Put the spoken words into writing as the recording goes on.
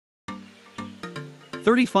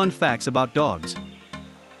30 fun facts about dogs.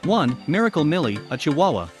 1. Miracle Millie, a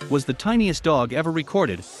Chihuahua, was the tiniest dog ever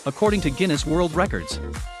recorded, according to Guinness World Records.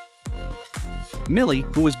 Millie,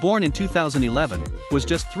 who was born in 2011, was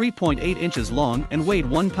just 3.8 inches long and weighed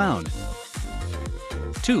 1 pound.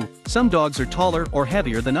 2. Some dogs are taller or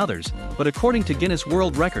heavier than others, but according to Guinness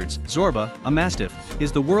World Records, Zorba, a Mastiff,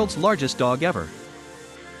 is the world's largest dog ever.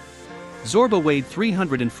 Zorba weighed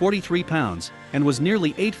 343 pounds and was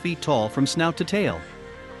nearly 8 feet tall from snout to tail.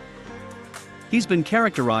 He's been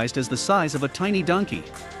characterized as the size of a tiny donkey.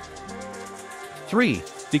 3.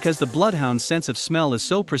 Because the bloodhound's sense of smell is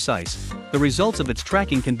so precise, the results of its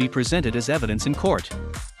tracking can be presented as evidence in court.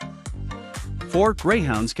 4.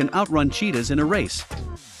 Greyhounds can outrun cheetahs in a race.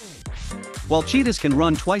 While cheetahs can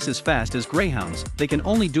run twice as fast as greyhounds, they can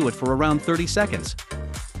only do it for around 30 seconds.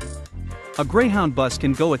 A greyhound bus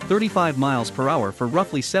can go at 35 miles per hour for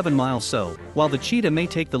roughly 7 miles, so, while the cheetah may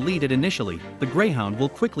take the lead initially, the greyhound will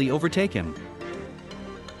quickly overtake him.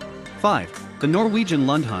 5. The Norwegian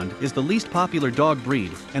Lundehund is the least popular dog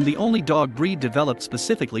breed and the only dog breed developed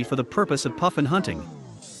specifically for the purpose of puffin hunting.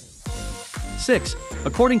 6.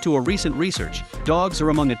 According to a recent research, dogs are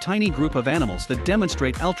among a tiny group of animals that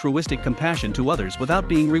demonstrate altruistic compassion to others without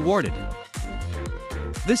being rewarded.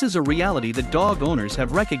 This is a reality that dog owners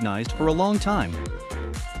have recognized for a long time.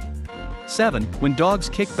 7. When dogs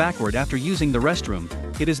kick backward after using the restroom,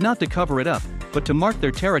 it is not to cover it up, but to mark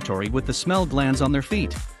their territory with the smell glands on their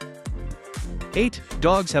feet. 8.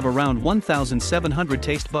 Dogs have around 1,700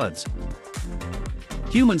 taste buds.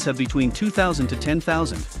 Humans have between 2,000 to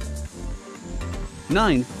 10,000.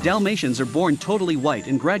 9. Dalmatians are born totally white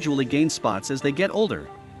and gradually gain spots as they get older.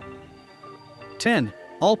 10.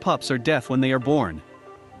 All pups are deaf when they are born.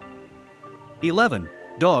 11.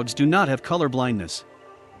 Dogs do not have color blindness.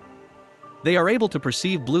 They are able to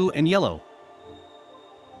perceive blue and yellow.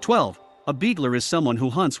 12. A beagler is someone who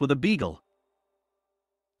hunts with a beagle.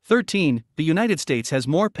 13. The United States has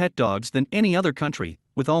more pet dogs than any other country,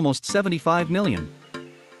 with almost 75 million.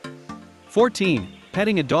 14.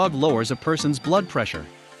 Petting a dog lowers a person's blood pressure.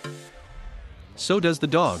 So does the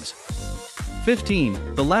dog's.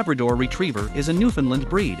 15. The Labrador Retriever is a Newfoundland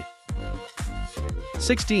breed.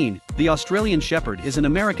 16. The Australian Shepherd is an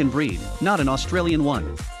American breed, not an Australian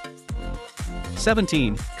one.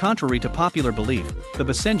 17. Contrary to popular belief, the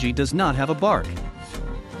Basenji does not have a bark.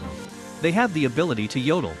 They have the ability to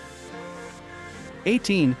yodel.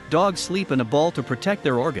 18. Dogs sleep in a ball to protect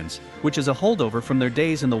their organs, which is a holdover from their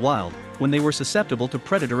days in the wild, when they were susceptible to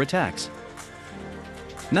predator attacks.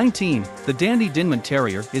 19. The Dandy Dinmont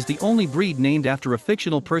Terrier is the only breed named after a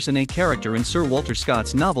fictional person, a character in Sir Walter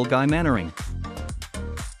Scott's novel Guy Mannering.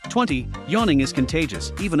 20. Yawning is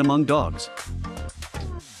contagious, even among dogs.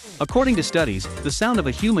 According to studies, the sound of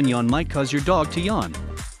a human yawn might cause your dog to yawn.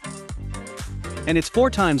 And it's 4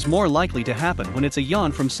 times more likely to happen when it's a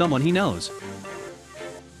yawn from someone he knows.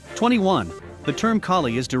 21. The term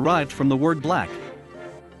collie is derived from the word black.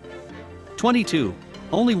 22.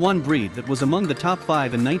 Only one breed that was among the top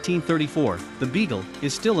 5 in 1934, the Beagle,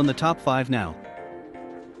 is still in the top 5 now.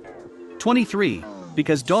 23.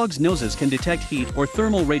 Because dogs' noses can detect heat or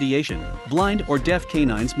thermal radiation, blind or deaf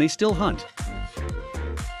canines may still hunt.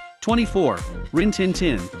 24. Rin Tin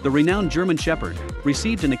Tin, the renowned German Shepherd,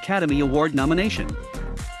 received an Academy Award nomination.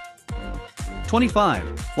 25.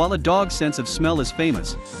 While a dog's sense of smell is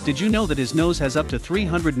famous, did you know that his nose has up to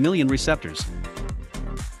 300 million receptors?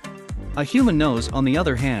 A human nose, on the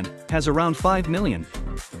other hand, has around 5 million.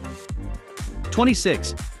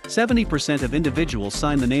 26. 70% of individuals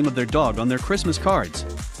sign the name of their dog on their Christmas cards.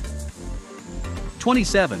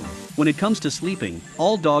 27. When it comes to sleeping,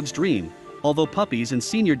 all dogs dream, although puppies and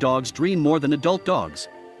senior dogs dream more than adult dogs.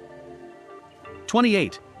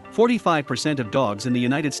 28. 45% of dogs in the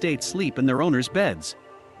United States sleep in their owners' beds.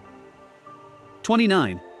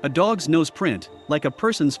 29. A dog's nose print, like a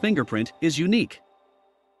person's fingerprint, is unique.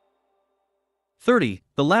 30.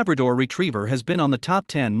 The Labrador Retriever has been on the top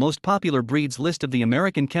 10 most popular breeds list of the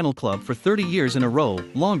American Kennel Club for 30 years in a row,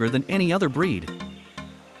 longer than any other breed.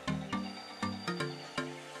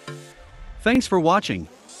 Thanks for watching.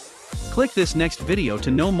 Click this next video to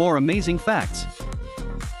know more amazing facts.